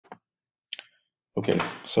Okay,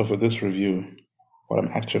 so for this review, what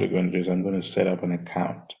I'm actually going to do is I'm going to set up an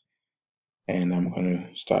account, and I'm going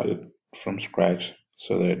to start it from scratch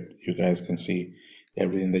so that you guys can see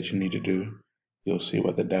everything that you need to do. You'll see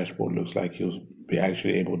what the dashboard looks like. You'll be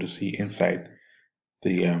actually able to see inside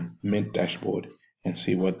the Mint dashboard and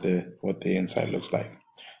see what the inside looks like.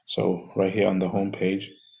 So right here on the home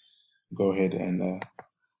page, go ahead and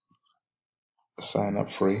sign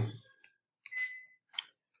up free,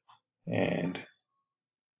 and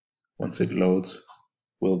once it loads,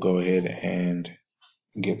 we'll go ahead and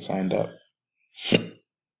get signed up.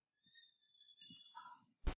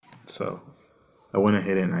 So I went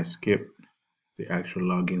ahead and I skipped the actual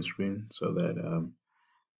login screen so that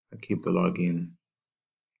I keep the login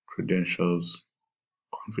credentials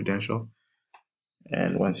confidential.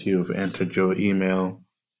 And once you've entered your email,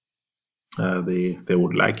 they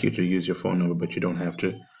would like you to use your phone number, but you don't have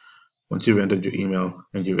to. Once you've entered your email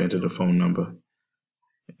and you've entered a phone number,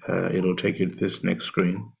 it'll take you to this next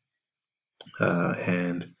screen,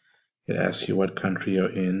 and it asks you what country you're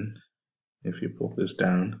in. If you pull this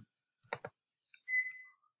down,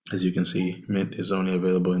 as you can see, Mint is only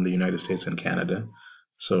available in the United States and Canada.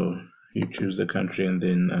 So you choose the country and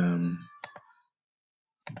then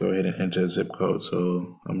go ahead and enter a zip code.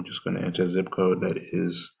 So I'm just going to enter a zip code that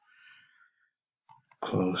is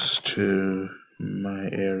close to my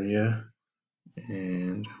area,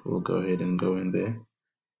 and we'll go ahead and go in there.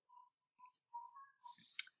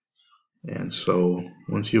 And so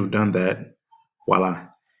once you've done that, voila,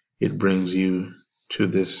 it brings you to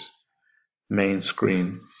this main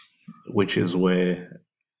screen, which is where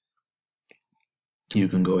you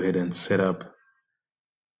can go ahead and set up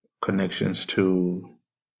connections to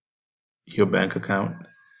your bank account.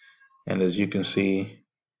 And as you can see,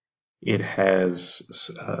 it has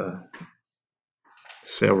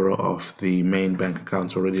several of the main bank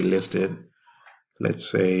accounts already listed. Let's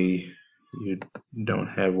say you don't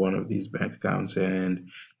have one of these bank accounts and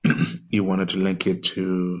you wanted to link it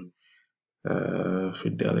to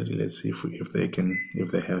Fidelity. Let's see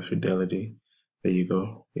if they have Fidelity. There you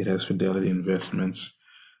go. It has Fidelity Investments.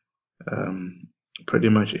 Pretty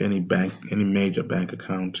much any major bank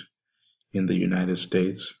account in the United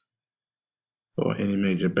States, or any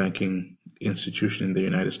major banking institution in the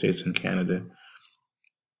United States and Canada,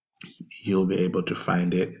 you'll be able to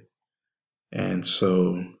find it. And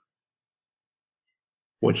so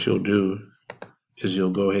what you'll do is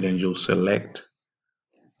you'll go ahead and you'll select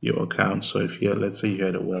your account. So if you, let's say you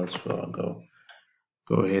had a Wells Fargo,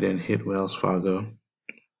 go ahead and hit Wells Fargo,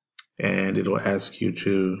 and it'll ask you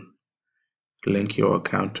to link your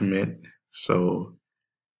account to Mint. So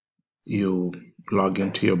you log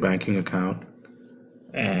into your banking account,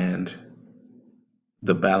 and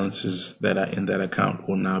the balances that are in that account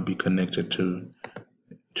will now be connected to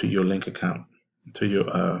your link account, to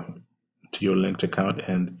your linked account,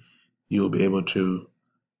 and you'll be able to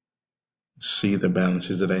see the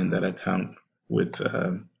balances that are in that account with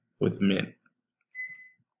Mint.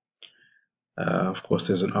 Of course,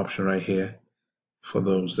 there's an option right here for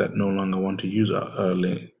those that no longer want to use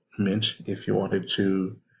Mint. If you wanted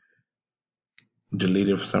to delete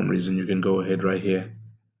it for some reason, you can go ahead right here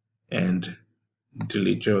and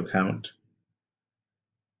delete your account.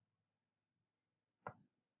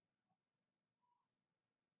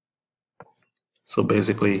 So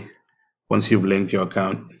basically, once you've linked your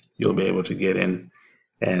account, you'll be able to get in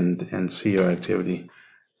and see your activity.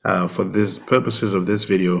 For this purposes of this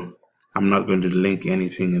video, I'm not going to link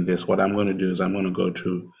anything in this. What I'm going to do is I'm going to go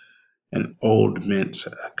to an old Mint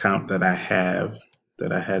account that I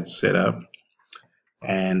had set up,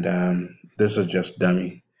 and this is just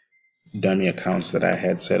dummy accounts that I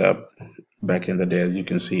had set up back in the day. As you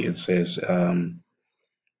can see, it says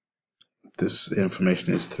this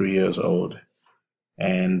information is 3 years old,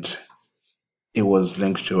 and it was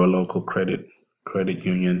linked to a local credit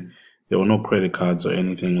union. There were no credit cards or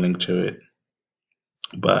anything linked to it,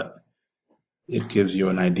 but it gives you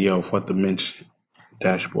an idea of what the Mint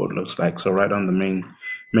dashboard looks like. So right on the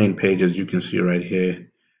main page, as you can see right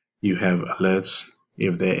here, you have alerts.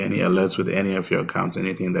 If there are any alerts with any of your accounts,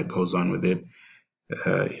 anything that goes on with it,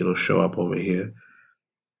 it'll show up over here.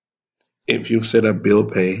 If you've set up bill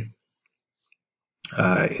pay,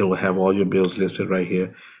 it will have all your bills listed right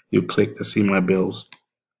here. You click to see my bills,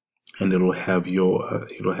 and it'll have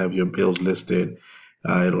your bills listed.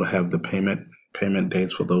 It'll have the payment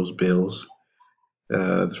dates for those bills.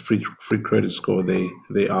 The free credit score,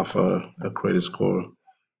 they offer a credit score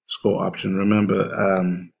option. Remember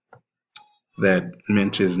that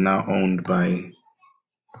Mint is now owned by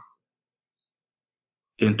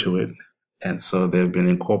Intuit, and so they've been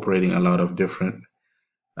incorporating a lot of different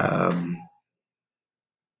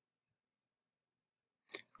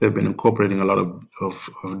they've been incorporating a lot of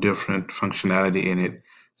different functionality in it,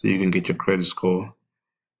 so you can get your credit score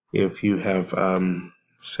if you have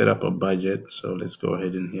set up a budget. So let's go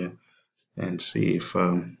ahead in here and see if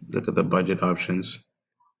look at the budget options,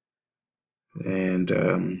 and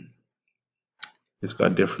it's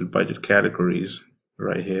got different budget categories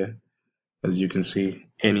right here. As you can see,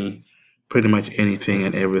 pretty much anything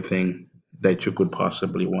and everything that you could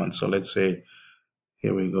possibly want. So let's say,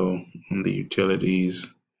 here we go, on the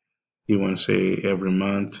utilities, you want to say every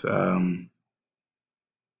month,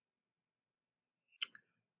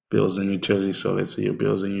 bills and utilities. So let's say your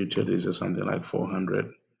bills and utilities are something like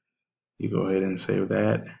 400. You go ahead and save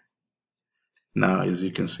that. Now, as you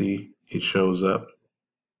can see, it shows up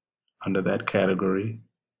under that category.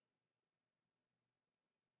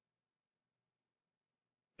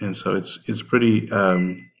 And so it's pretty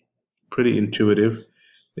intuitive.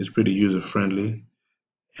 It's pretty user friendly,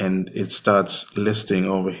 and it starts listing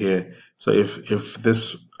over here. So if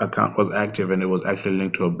this account was active and it was actually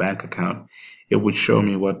linked to a bank account, it would show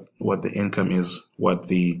me what the income is, what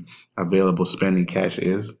the available spending cash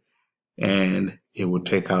is, and it would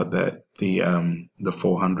take out the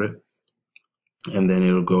 400, and then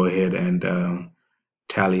it'll go ahead and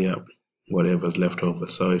tally up whatever's left over.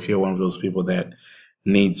 So if you're one of those people that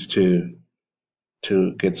needs to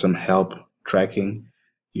get some help tracking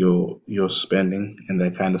your spending and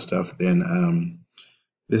that kind of stuff, then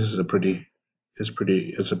this is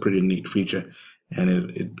it's a pretty neat feature, and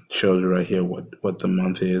it shows you right here what the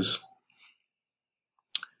month is,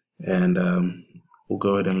 and we'll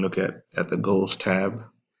go ahead and look at the goals tab,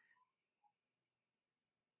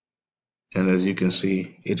 and as you can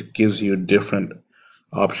see, it gives you different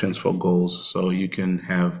options for goals. So you can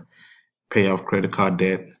have pay off credit card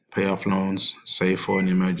debt, pay off loans, save for an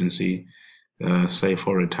emergency, save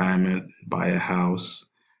for retirement, buy a house,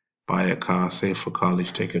 buy a car, save for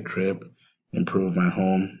college, take a trip, improve my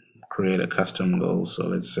home, create a custom goal. So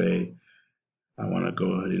let's say I want to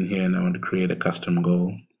go ahead in here and I want to create a custom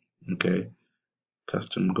goal. Okay,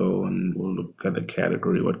 custom goal, and we'll look at the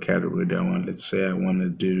category. What category do I want? Let's say I want to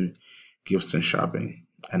do gifts and shopping,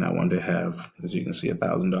 and I want to have, as you can see,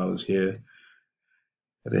 $1,000 here.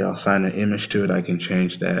 They all assign an image to it. I can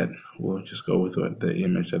change that. We'll just go with what the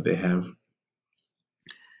image that they have.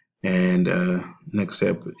 And next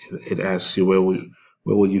step, it asks you where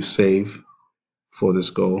will you save for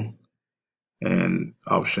this goal, and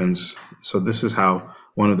options. So this is how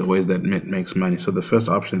one of the ways that Mint makes money. So the first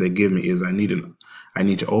option they give me is I need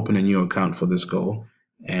to open a new account for this goal,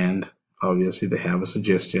 and obviously they have a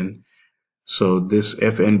suggestion. So this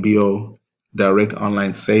FNBO Direct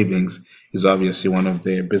Online Savings is obviously one of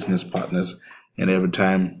their business partners, and every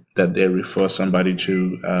time that they refer somebody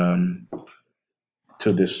to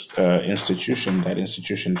this institution, that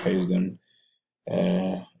institution pays them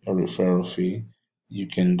a referral fee. You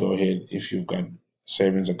can go ahead, if you've got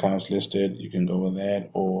savings accounts listed, you can go with that,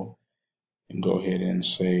 or you can go ahead and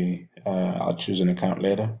say, I'll choose an account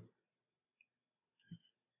later.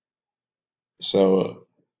 So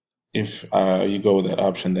if you go with that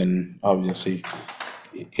option, then obviously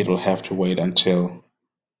it'll have to wait until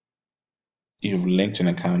you've linked an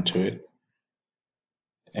account to it.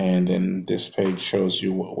 And then this page shows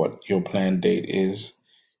you what your planned date is.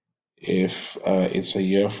 If it's a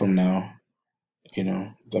year from now,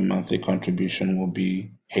 the monthly contribution will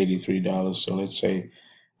be $83. So let's say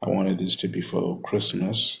I wanted this to be for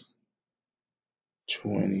Christmas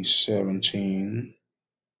 2017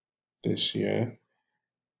 this year.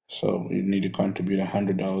 So you need to contribute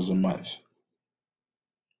 $100 a month.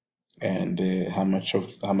 And how much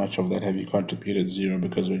of that have you contributed? Zero,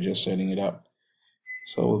 because we're just setting it up.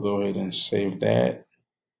 So we'll go ahead and save that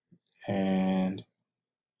and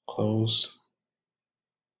close.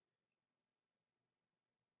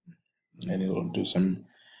 And it'll do some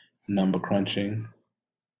number crunching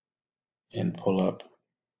and pull up.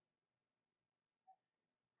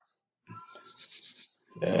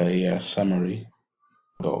 Summary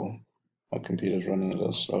goal. My computer's running a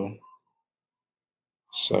little slow.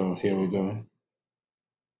 So here we go.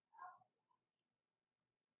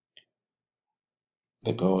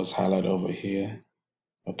 The goal is highlighted over here.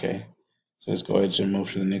 Okay. So let's go ahead and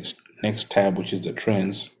move to the next tab, which is the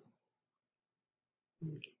trends.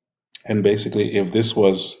 And basically, if this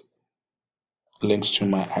was linked to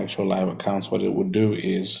my actual live accounts, what it would do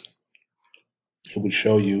is it would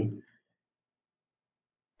show you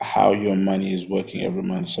how your money is working every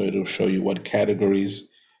month. So it'll show you what categories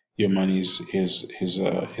your money is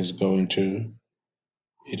going to.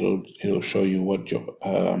 It'll show you what your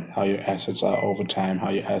how your assets are over time, how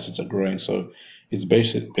your assets are growing. So it's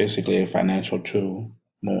basically a financial tool,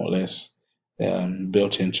 more or less,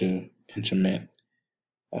 built into Mint.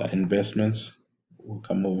 Investments. We'll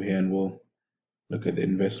come over here and we'll look at the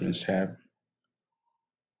investments tab.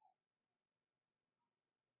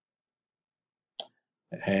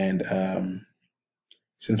 And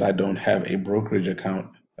since I don't have a brokerage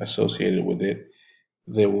account associated with it,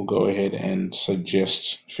 they will go ahead and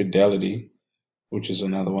suggest Fidelity, which is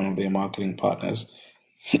another one of their marketing partners.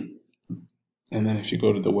 And then if you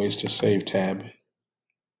go to the ways to save tab,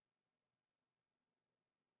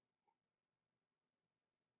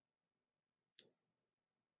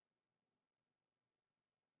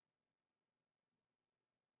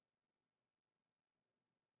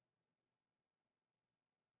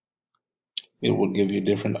 it will give you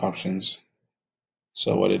different options.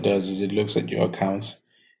 So what it does is it looks at your accounts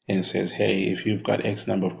and says, hey, if you've got X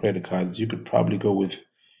number of credit cards, you could probably go with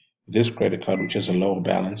this credit card, which is a low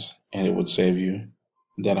balance, and it would save you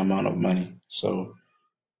that amount of money. So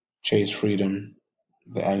Chase Freedom,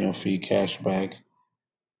 the annual fee cashback.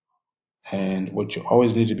 And what you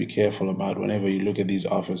always need to be careful about whenever you look at these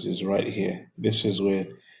offers is right here. This is where,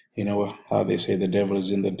 how they say the devil is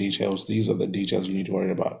in the details. These are the details you need to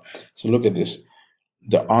worry about. So look at this.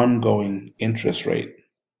 The ongoing interest rate,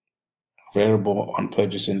 variable on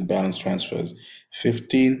purchase and balance transfers,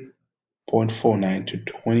 15.49 to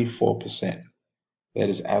 24%. That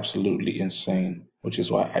is absolutely insane, which is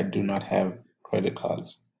why I do not have credit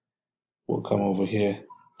cards. We'll come over here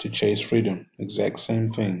to Chase Freedom. Exact same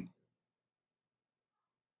thing.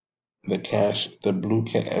 The Blue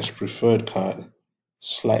Cash Preferred card,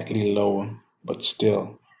 slightly lower, but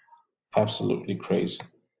still absolutely crazy.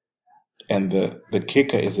 And the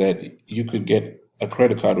kicker is that you could get a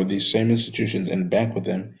credit card with these same institutions and bank with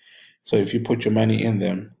them. So if you put your money in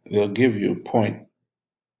them, they'll give you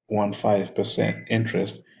 0.15%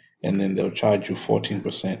 interest, and then they'll charge you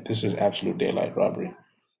 14%. This is absolute daylight robbery.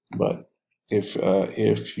 But if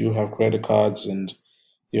you have credit cards and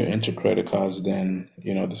you're into credit cards, then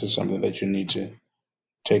this is something that you need to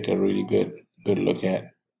take a really good look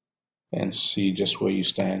at and see just where you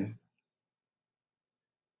stand.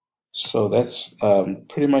 So that's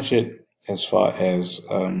pretty much it as far as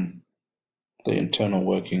the internal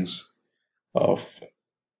workings of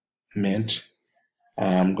Mint.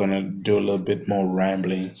 I'm gonna do a little bit more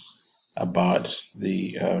rambling about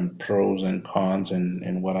the pros and cons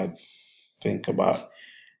and what I think about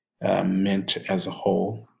Mint as a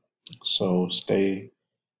whole. So stay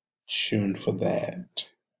tuned for that.